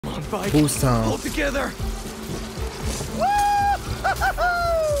bike. Boost time. Hold together.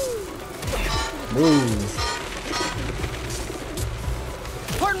 Move.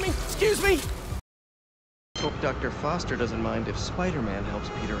 Pardon me. Excuse me. Hope Dr. Foster doesn't mind if Spider-Man helps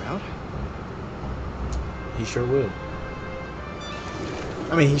Peter out. He sure will.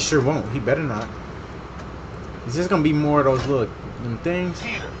 I mean, he sure won't. He better not. It's just gonna be more of those little things.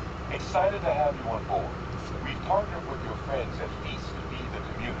 Peter, excited to have you on board. We've partnered with your friends at Feast to Feed the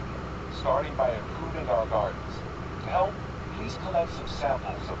Community, starting by improving our gardens. To help, please collect some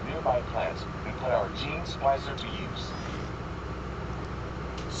samples of nearby plants and put our gene splicer to use.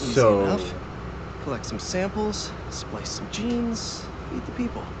 Easy So, enough. Collect some samples, splice some genes, feed the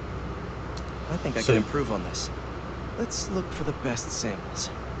people. I think I can improve on this. Let's look for the best samples.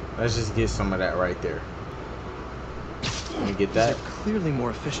 let's just get some of that right there. Let me get that. These are clearly more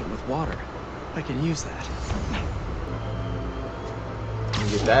efficient with water. I can use that. Let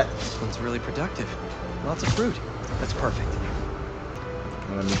me get that. This one's really productive. Lots of fruit. That's perfect.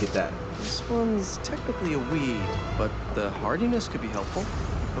 And let me get that. This one's technically a weed, but the hardiness could be helpful.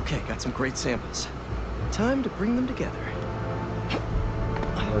 Okay, got some great samples. Time to bring them together.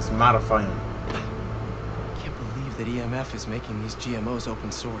 Let's modify them. Can't believe that EMF is making these GMOs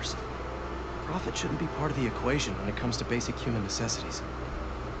open source. Profit shouldn't be part of the equation when it comes to basic human necessities.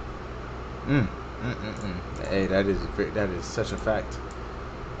 Hey, that is such a fact.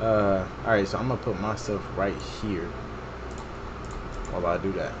 All right, so I'm gonna put myself right here while I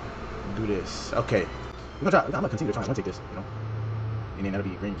do that. Do this. Okay, I'm gonna continue to try and take this, you know, and then that'll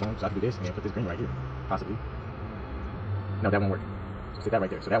be green zone. So I can do this and then put this green right here, possibly. No, that won't work. So that right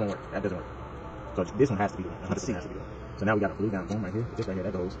there. So that won't work. That doesn't work. So this one has to be doing. 100% has to be doing. So now we got a blue down boom right here. This right here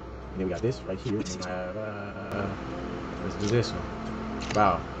that goes. And then we got this right here. And then we have, let's do this one.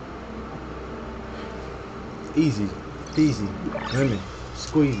 Wow. Easy, peasy, lemon,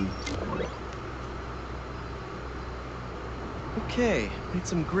 squeezy. Okay, made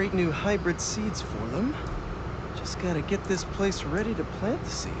some great new hybrid seeds for them. Just gotta get this place ready to plant the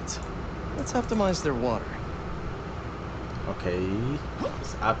seeds. Let's optimize their water. Okay,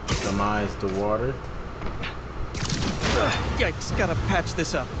 let's optimize the water. Yikes, gotta patch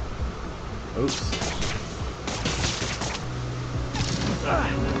this up. Oops.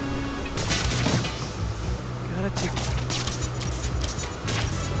 Gotta take...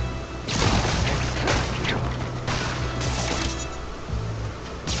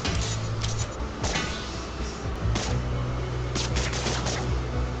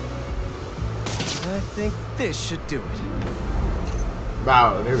 I think this should do it.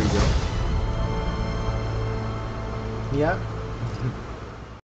 Wow, there we go. Yep.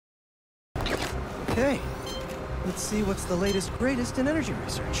 Okay, let's see what's the latest, greatest in energy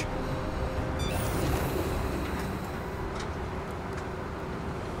research.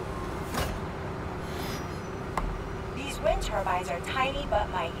 These wind turbines are tiny but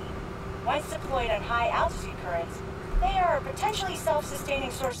mighty. Once deployed on high altitude currents, they are a potentially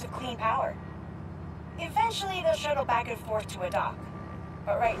self-sustaining source of clean power. Eventually, they'll shuttle back and forth to a dock.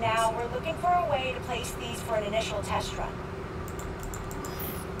 But right now, we're looking for a way to place these for an initial test run.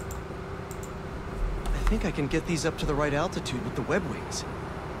 I think I can get these up to the right altitude with the web wings.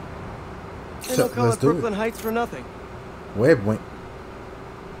 They So, don't call let's it do it. Brooklyn Heights for nothing. Web wing.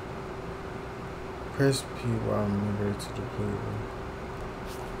 Press P while remember to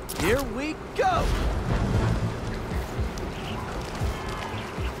deploy. Here we go!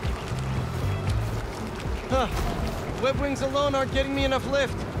 Huh. Web wings alone aren't getting me enough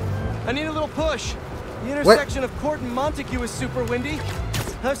lift. I need a little push. The intersection of Court and Montague is super windy.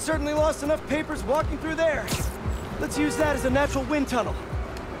 I've certainly lost enough papers walking through there. Let's use that as a natural wind tunnel.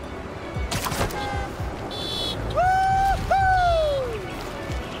 Woo-hoo!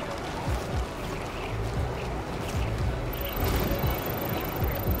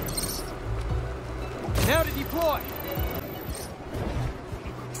 Now to deploy.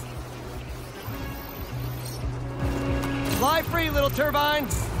 Fly free, little turbine.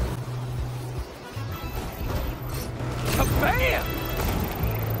 Kabam!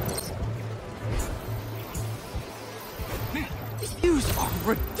 These views are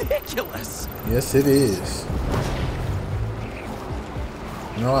ridiculous. Yes, it is.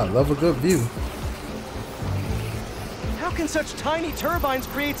 No, I love a good view. How can such tiny turbines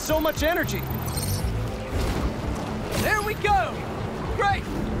create so much energy? There we go! Great!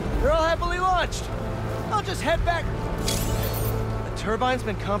 They're all happily launched. I'll just head back. The turbine's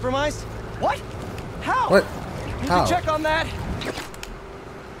been compromised? What? How? What? Need How? to check on that.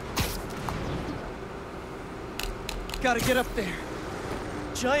 Gotta get up there.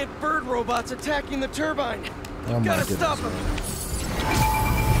 Giant bird robots attacking the turbine. Oh my Gotta goodness, stop them. man.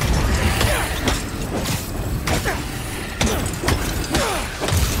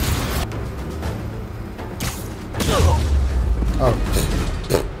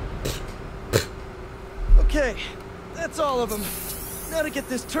 Now to get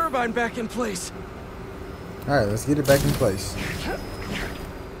this turbine back in place. Alright, let's get it back in place.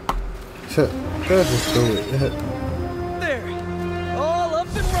 Just do it. There. All up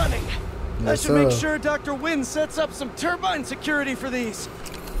and running. I should make sure Dr. Wynn sets up some turbine security for these.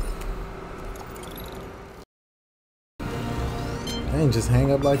 I ain't just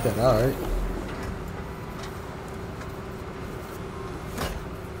hang up like that. Alright.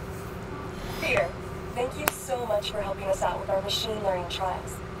 Peter, thank you so much for helping us out with our machine learning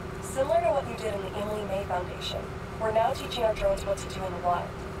trials. Similar to what you did in the Emily May Foundation, we're now teaching our drones what to do in the wild.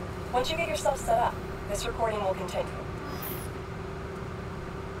 Once you get yourself set up, this recording will continue.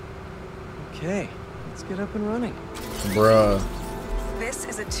 Okay, let's get up and running. Bruh. This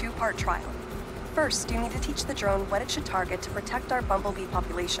is a two-part trial. First, you need to teach the drone what it should target to protect our bumblebee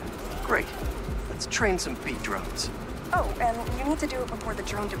population. Great. Let's train some bee drones. Oh, and you need to do it before the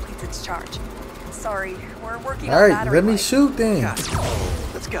drone depletes its charge. Sorry, we're working on Alright, battery let me life. shoot then. Got it.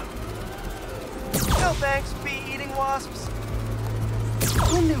 Let's go. No thanks, bee-eating wasps.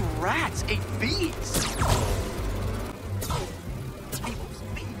 Who knew rats ate bees?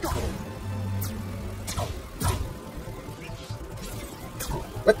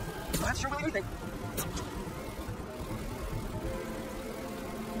 What? Not sure what anything.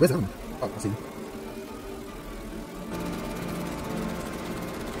 Where's him? Oh, I see.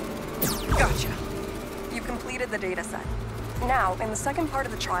 Gotcha. You've completed the data set. Now, in the second part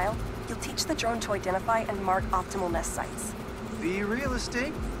of the trial, you'll teach the drone to identify and mark optimal nest sites. Bee real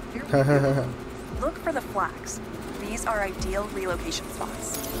estate? Here we go. Look for the flags. These are ideal relocation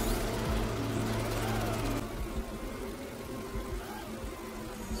spots.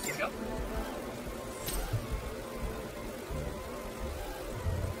 Here we go.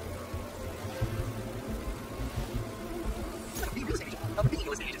 Bee real estate agent. A bee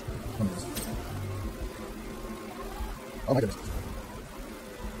real estate agent. Oh my goodness.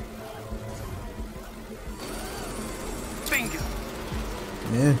 Bingo.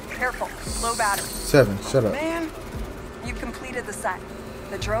 Yeah. Careful, low battery. 7. Shut up. Man, You've completed the set.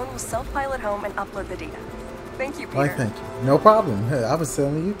 The drone will self-pilot home and upload the data. Thank you, Peter. Why, thank you. No problem. Hey, I was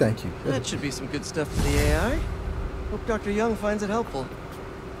telling you thank you. that should be some good stuff for the AI. Hope Dr. Young finds it helpful.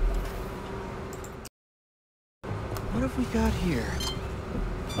 What have we got here?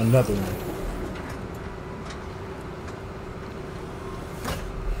 Another one.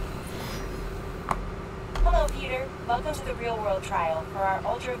 Hello, Peter. Welcome to the real-world trial for our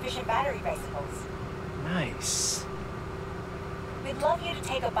ultra-efficient battery bicycles. Nice. We'd love you to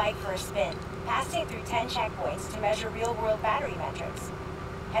take a bike for a spin, passing through 10 checkpoints to measure real-world battery metrics.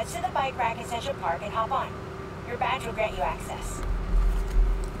 Head to the bike rack in Central Park and hop on. Your badge will grant you access.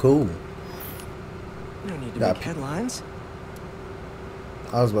 Cool. You don't need to Yeah. make headlines.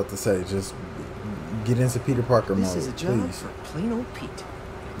 I was about to say, just get into Peter Parker This mode, is a job please. for plain old Pete.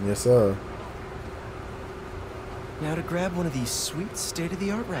 Yes, sir. Now to grab one of these sweet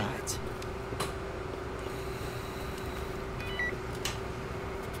state-of-the-art rides.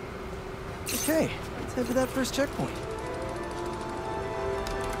 Okay, let's head to that first checkpoint.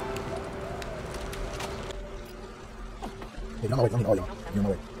 Hey, get on my way. Don't need all y'all. Get on my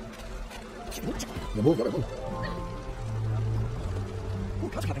way. Yeah, move, move. Ooh,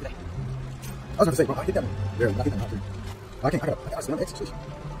 cops are coming today. I was about to say, bro, I hit that one. There, I hit that one. I got some extra shit.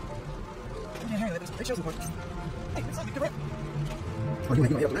 Yeah, Harry, that was great shows in Portland. Hey, it's not me, correct? Oh, you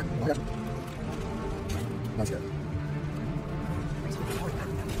want to help that? Oh, I got you. Nice guy.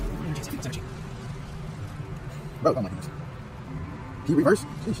 Bro, oh my goodness. Can you reverse?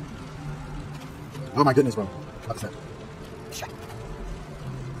 Jeez. Oh my goodness, bro. What's that?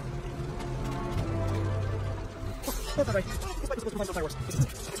 That's all right. This bike is supposed to provide no fireworks.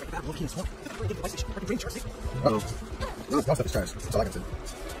 It's like that low-key and smoke. We're getting the bike station. We're getting charged. Uh-oh. No, stuff is trash. That's all I can say.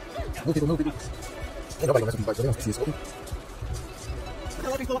 Move people, move people. Ain't nobody gonna mess with these bikes, so they don't see us smoking.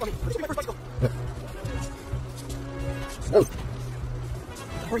 Look how people up on me. This is my first bicycle. Oh.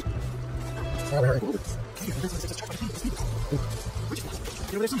 Hurry. Hurry.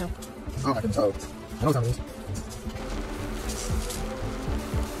 Get over there somehow. Oh my goodness. Oh. I know what time it is.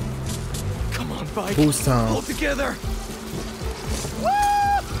 Come on, bike. Boost time. Hold together.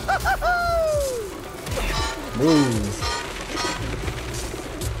 Move.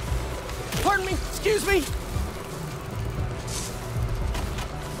 Pardon me. Excuse me.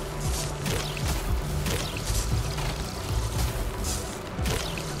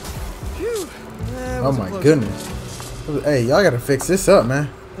 Phew. Oh my goodness. Hey, y'all gotta fix this up, man.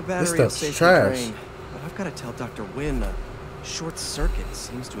 The This battery will stuff's safely trash. drain, but I've got to tell Dr. Wynn a short circuit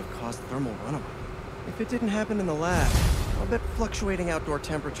seems to have caused thermal runaway. If it didn't happen in the lab, I'll bet fluctuating outdoor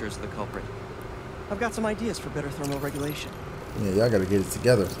temperatures are the culprit. I've got some ideas for better thermal regulation. Yeah, y'all gotta get it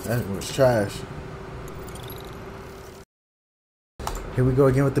together. That was trash. Here we go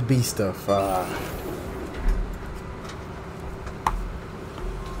again with the B stuff.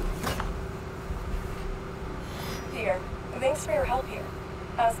 Peter, thanks for your help here.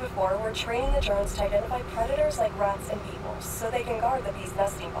 As before, we're training the drones to identify predators like rats and beetles, so they can guard the bees'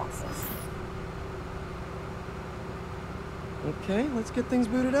 nesting boxes. Okay, let's get things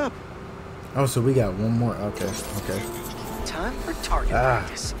booted up. Oh, so we got one more. Okay. Time for target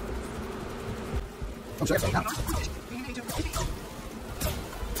practice.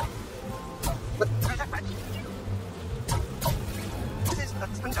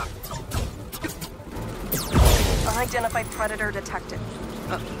 Unidentified predator detected.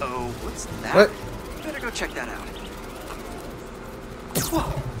 Uh-oh, what's that? What? Better go check that out.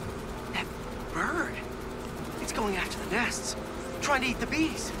 Whoa! That bird! It's going after the nests, trying to eat the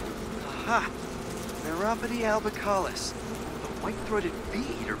bees. Aha! Neuropody albicollis, the white-throated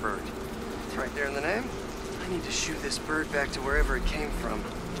bee-eater bird. It's right there in the name. I need to shoo this bird back to wherever it came from.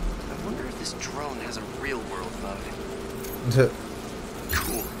 I wonder if this drone has a real-world mode.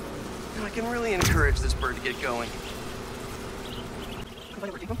 Cool. Now I can really encourage this bird to get going.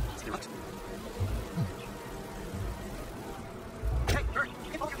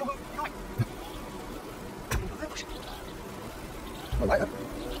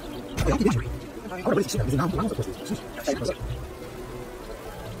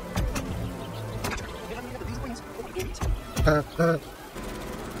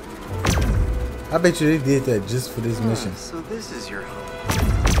 I bet you they did that just for this mission. So this is your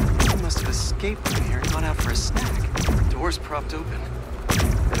home. You must have escaped from here and gone out for a snack. Door's propped open.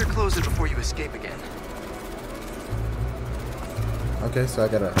 Better close it before you escape again. Okay, so I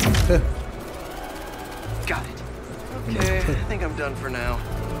gotta. Got it. Okay, I think I'm done for now.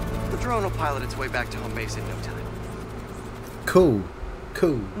 The drone will pilot its way back to home base in no time. Cool.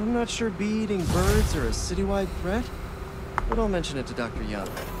 I'm not sure bee-eating birds are a citywide threat, but I'll mention it to Dr. Young.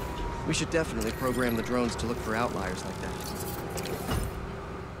 We should definitely program the drones to look for outliers like that.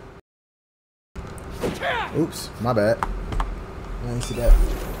 Oops, my bad. I didn't see that.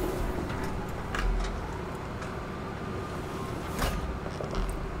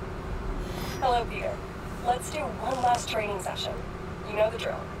 Hello, Peter. Let's do one last training session. You know the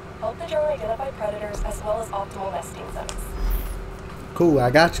drill. Help the drone identify predators as well as optimal nesting zones. Cool, I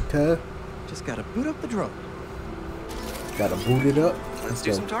got you, cuz. Just gotta boot up the drone. Gotta boot it up. Let's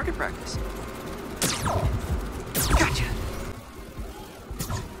do some target practice. Gotcha.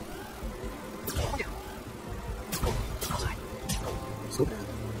 So,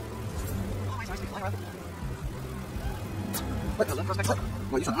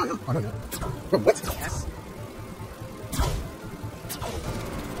 what? Yes.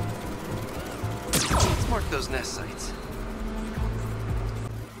 Let's mark those nest sites.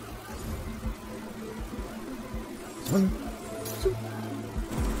 One, two,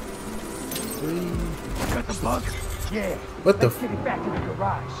 three. Got the bug? Yeah. What the? Let's get it back to the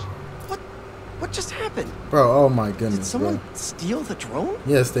garage. What just happened? Bro, oh my goodness. Did someone bro. steal the drone?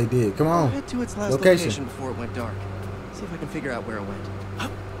 Yes, they did. Come I'll on. head to its last location before it went dark. See if I can figure out where it went.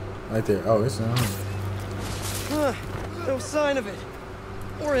 Right there. Oh, it's not home. No sign of it.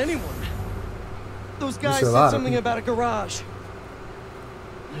 Or anyone. Those guys There's a said lot of something people. about a garage.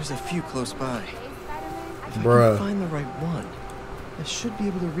 There's a few close by. If I Bruh. can find the right one, I should be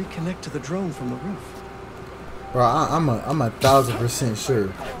able to reconnect to the drone from the roof. Bro, I'm a 1000%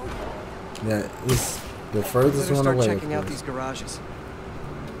 sure that it's the furthest Better one start away. checking out of these course. garages.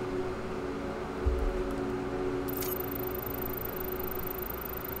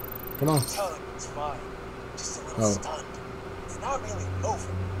 Come on. Tell him it's fine. Just a little Oh. stunned. It's not really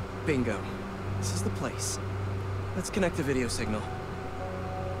over. Bingo. This is the place. Let's connect the video signal.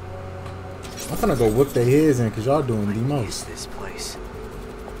 I'm gonna go whip their heads in because y'all doing the What is most. this place?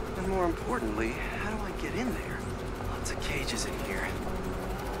 And more importantly, how do I get in there? Lots of cages in here.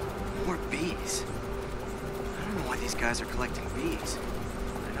 More bees. I don't know why these guys are collecting bees.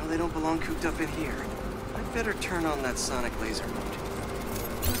 I know they don't belong cooped up in here. I'd better turn on that sonic laser mode.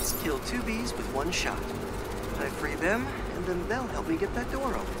 Let's kill 2 bees with 1 shot. I free them, and then they'll help me get that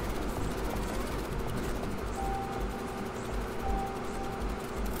door open.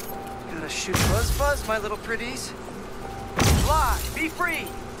 Gotta shoot buzz, my little pretties. Fly, be free.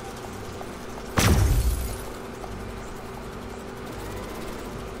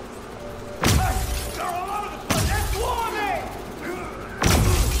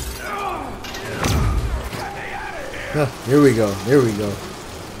 Here we go. Here we go.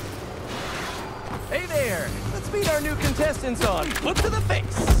 Hey there! Let's meet our new contestants on Foot to the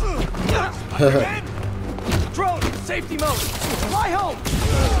Face! Drone, safety mode. Fly home.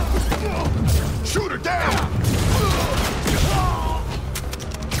 Shoot her down!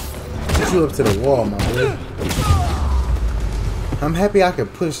 Put you up to the wall, my boy. I'm happy I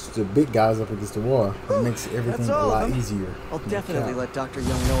could push the big guys up against the wall. It makes everything a lot easier. I'll definitely let Dr.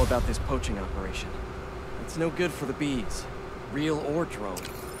 Young know about this poaching operation. It's no good for the bees, real or drone.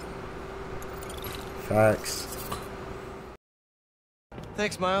 Facts.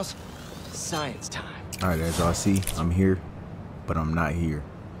 Thanks, Miles. Science time. Alright, as y'all see, I'm here, but I'm not here.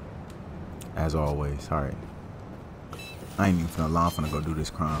 As always. Alright. I ain't even finna lie, I'm finna go do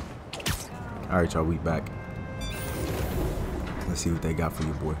this crime. Alright, y'all, we back. Let's see what they got for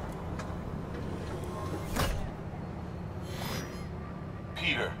you, boy.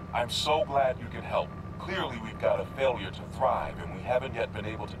 Peter, I'm so glad you can help. Clearly, we've got a failure to thrive, and we haven't yet been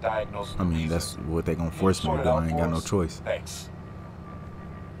able to diagnose the reason. That's what they gonna force me to do. I ain't got no choice. Thanks.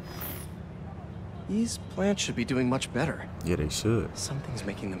 These plants should be doing much better. Yeah, they should. Something's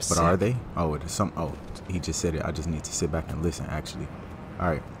making them But sick. are they? Oh, it is some. Oh, he just said it. I just need to sit back and listen, actually.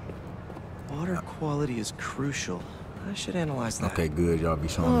 Alright. Water quality is crucial. I should analyze that. Okay, good. Y'all be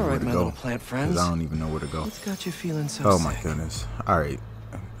showing me where to my go. little plant friends. Because I don't even know where to go. What's got you feeling so Oh, sick? my goodness. Alright.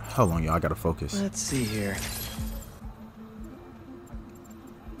 Hold on, y'all. I gotta focus. Let's see here.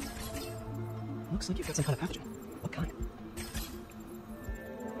 Looks like you've got some kind of pathogen. What kind?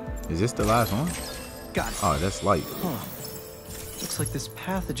 Is this the last one? Got it. Oh, that's light. Huh. Looks like this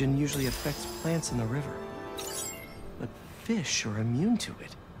pathogen usually affects plants in the river. But fish are immune to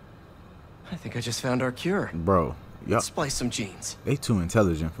it. I think I just found our cure. Bro, yup. Splice some genes. They too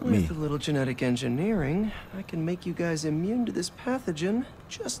intelligent for me. With a little genetic engineering, I can make you guys immune to this pathogen,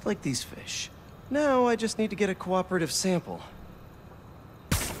 just like these fish. Now I just need to get a cooperative sample.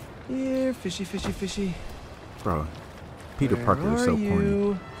 Here, fishy, fishy, fishy. Bro, Peter Where Parker is so are corny.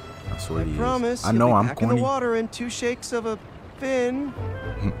 you? I swear he is. Promise. I know you'll be I'm back in corny. the water in 2 shakes of a fin.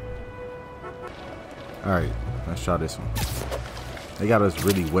 Alright, let's try this one. They got us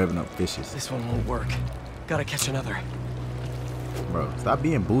really webbing up fishes. This one won't work. Gotta catch another. Bro, stop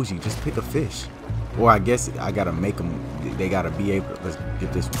being bougie. Just pick a fish. Or I guess I gotta make them. They gotta be able to. Let's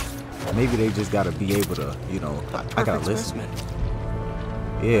get this one. Maybe they just gotta be able to, you know. I gotta listen. Specimen.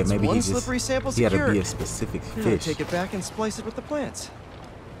 Yeah, That's maybe one he just. slippery sample He had to secured. be a specific Now fish. take it back and splice it with the plants.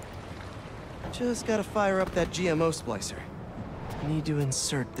 Just gotta fire up that GMO splicer. Need to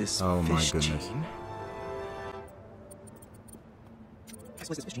insert this Oh my fish goodness. gene. Splice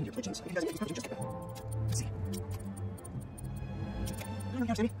this fish gene to your plate genes. You guys make the pathogen just like that. Let's see. Okay,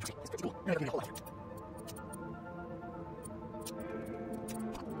 that's pretty cool. You're not gonna need a whole lot here.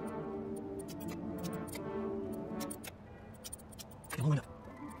 Okay, hold on up.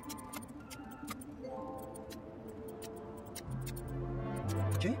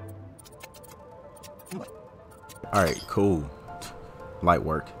 Okay. Alright, cool. Light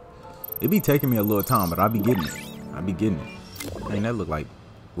work. It be taking me a little time, but I be getting it. I be getting it. Dang, that look like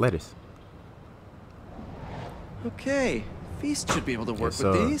lettuce. Okay, Feast should be able to work Yes,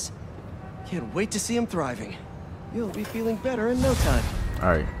 with sir. these. Can't wait to see him thriving. You'll be feeling better in no time.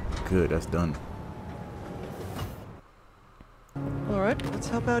 Alright, good. That's done. Alright, let's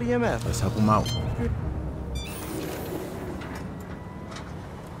help out EMF. Let's help him out.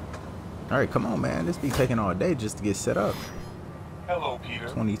 Alright, come on, man. This be taking all day just to get set up. Hello, Peter.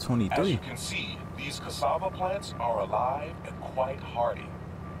 2023. As you can see, these cassava plants are alive and quite hardy,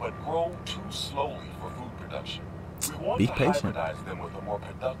 but grow too slowly for food production. We want Be to patient. hybridize them with a more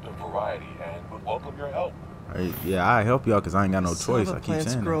productive variety and would welcome your help. Alright, yeah, I help y'all because I ain't got no choice. Cassava I keep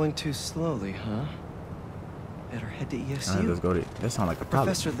plants saying growing too slowly, huh? Better head to ESU. that. Alright, let's go to. That sound like a college.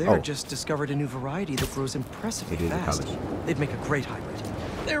 Professor there just discovered a new variety that grows impressively It is a fast. college. They'd make a great hybrid.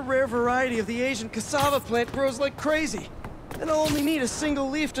 Their rare variety of the Asian cassava plant grows like crazy, and I'll only need a single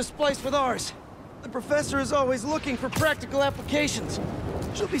leaf to splice with ours. The professor is always looking for practical applications.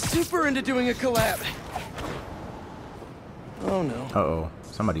 She'll be super into doing a collab. Oh no. Uh-oh.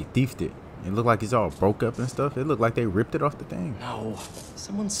 Somebody thiefed it. It looked like it's all broke up and stuff. It looked like they ripped it off the thing. No.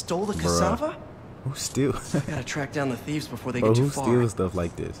 Someone stole the Bruh. cassava? Who steals? Gotta track down the thieves before they Bro, get too who far. steals stuff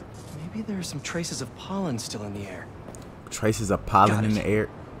like this? Maybe there are some traces of pollen still in the air. Traces of pollen Got in it. the air.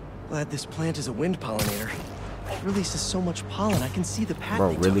 Glad this plant is a wind pollinator. It releases so much pollen, I can see the path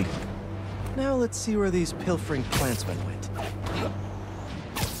Bro, they really? took. Now let's see where these pilfering plantsmen went.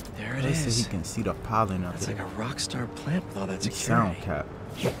 There it They say he is. can see the pollen out That's there. like a rock star plant with all that Sound security. cap.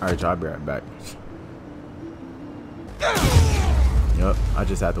 Alright, y'all, I'll be right back. Yup, I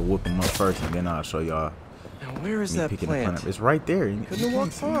just have to whoop him up first and then I'll show y'all Now where is me that picking the plant? plant up. It's right there. You Couldn't have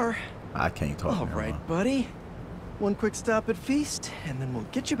walked can't see. far. I can't talk. All never right, mind. buddy. One quick stop at Feast, and then we'll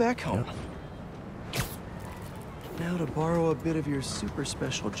get you back home. Now to borrow a bit of your super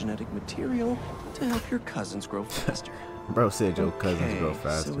special genetic material to help your cousins grow faster. Bro said your cousins grow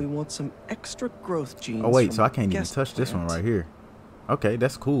faster. So we want some extra growth genes. Oh wait, so I can't even touch this one right here. Okay,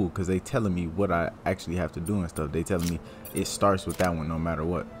 that's cool because they telling me what I actually have to do and stuff. They telling me it starts with that one no matter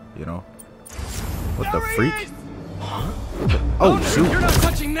what, you know. What the freak? Oh shoot! You're not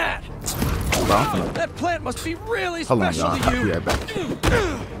touching that. Bro, That plant must be really hold on, special y'all. to I'll you. be right back.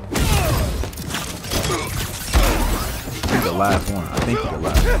 I think the last one. I think the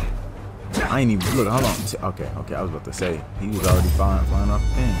last one. I ain't even look. Hold on. Okay. I was about to say he was already flying off the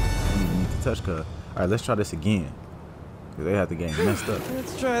thing. I didn't even need to touch. Cause all right, let's try this again. Cause they have the game messed up.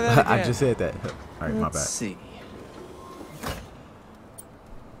 Let's try that again. I just said that. All right, my bad. Let's see.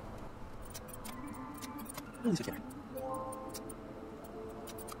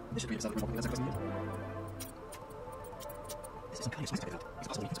 This should be a result.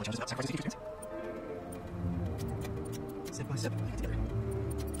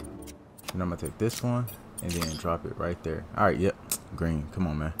 And I'm gonna take this one and then drop it right there. All right, yep, green. Come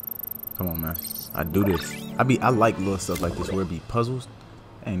on, man. Come on, man. I do this. I like little stuff like this where it be puzzles.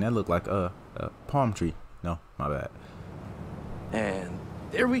 Dang, that look like a palm tree. No, my bad. And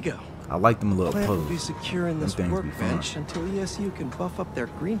there we go. I like them little Plant will puzzles. be secure in this Them things be workbench fun. until ESU can buff up their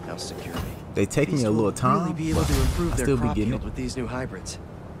greenhouse security. They take me a little time, Really be able but to improve I their still be crop getting yield it. with these new hybrids.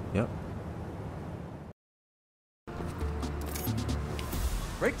 Yep.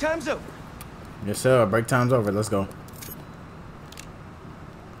 Break time's over. Yes, sir. Break time's over. Let's go.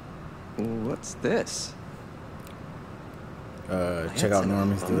 What's this? Check out That's an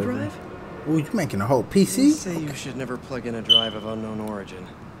Norman's thumb delivery. drive? Ooh, you making a whole They PC? say you should never plug in a drive of unknown origin.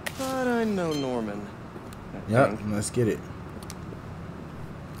 But I know Norman. I Yep. think. Let's get it.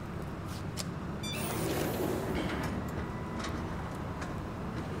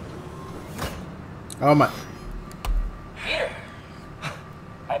 Oh my. Peter!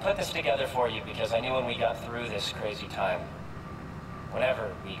 I put this together for you because I knew when we got through this crazy time,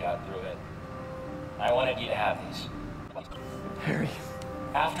 whenever we got through it, I wanted you to have these. Harry.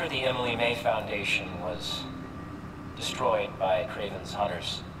 After the Emily May Foundation was destroyed by Craven's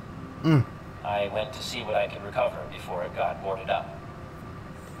hunters, I went to see what I could recover before it got boarded up.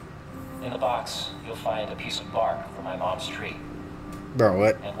 In the box, you'll find a piece of bark from my mom's tree Bro,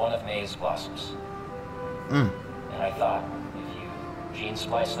 what? and one of May's blossoms. And I thought, if you gene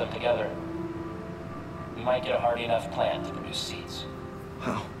splice them together, we might get a hardy enough plant to produce seeds.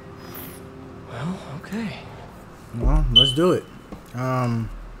 Wow. Well, okay. Well, let's do it.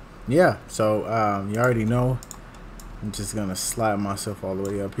 Yeah, so you already know I'm just gonna slide myself all the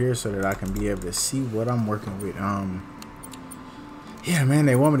way up here so that I can be able to see what I'm working with. Yeah, man,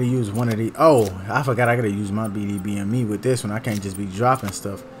 they want me to use one of these. Oh, I forgot I gotta use my BDBME with this one. I can't just be dropping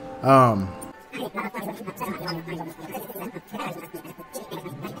stuff.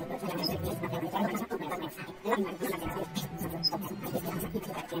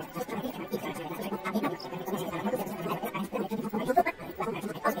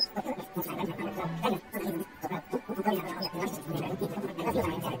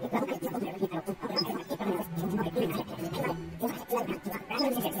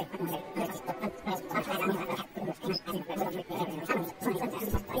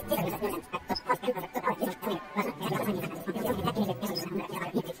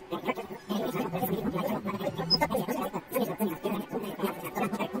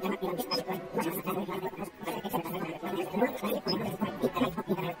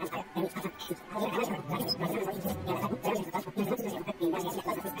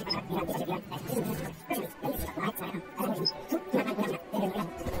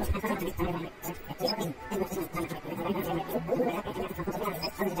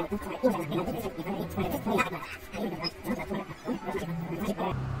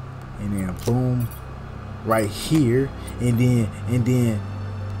 And then boom, right here, and then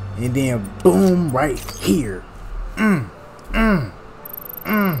boom, right here.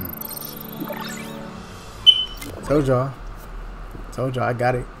 Told y'all I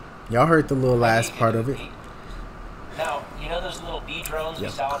got it. Y'all heard the little last part of it. Now, you know those little bee drones we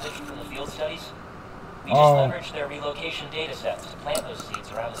salvaged from the field studies? We just Oh. leveraged their relocation data sets to plant those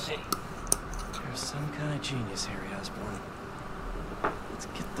seeds around the city. You're some kind of genius, Harry Osborn. Let's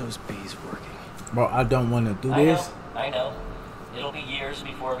get those bees working. Bro, I don't want to do I this. know, I know. It'll be years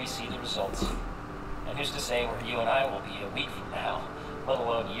before we see the results. And who's to say where you and I will be a week from now, let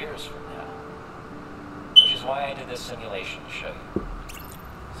alone years from now. Which is why I did this simulation to show you.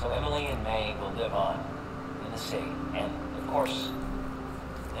 So Emily and May will live on in the city, and of course,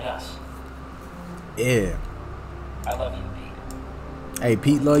 in us. Yeah. I love you, Pete. Hey,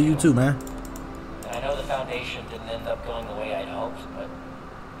 Pete, love you too, man. And I know the Foundation didn't end up going the way I'd hoped, but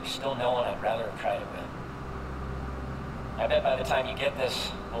there's still no one I'd rather have tried it with. I bet by the time you get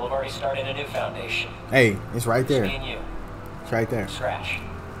this, we'll have already started a new foundation. Hey, it's right there. Just me and you. It's right there. Scratch.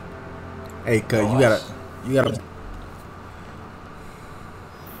 Hey, cuz you gotta.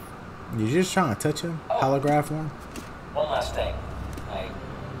 You just trying to touch him? Oh. Holograph for him? One last thing. I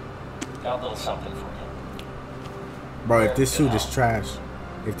got a little something for you. Bro, if this suit is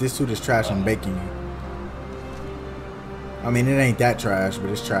trash, I'm baking you. I mean, it ain't that trash, but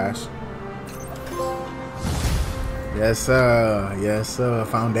it's trash. Yes, sir. Yes, sir.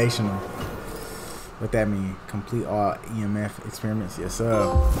 Foundational. What that mean? Complete all EMF experiments. Yes,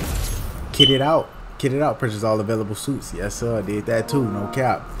 sir. Kit it out. Kit it out. Purchase all available suits. Yes, sir. Did that too. No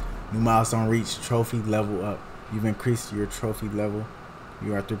cap. New milestone reached. Trophy level up. You've increased your trophy level.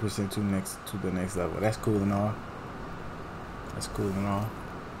 You are 3% to the next level. That's cool and all. That's cool and all.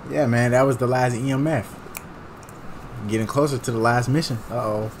 Yeah, man. That was the last EMF. Getting closer to the last mission.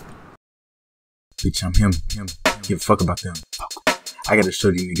 Uh-oh. Bitch, I'm him. Give a fuck about them. I gotta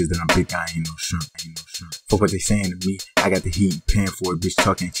show these niggas that I'm big. I ain't no shrimp. Fuck what they saying to me. I got the heat. Paying for it. Bitch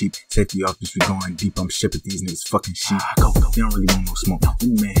talking cheap. Safety off. Bitch, we going deep. I'm shipping these niggas fucking sheep. Go. They don't really want no smoke.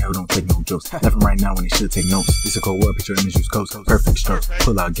 Any man hell don't take no jokes. Left and right now when they should take notes. This a cold world. Picture image use coast. Perfect strokes.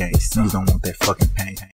 Pull out gangs. Niggas don't want that fucking pain.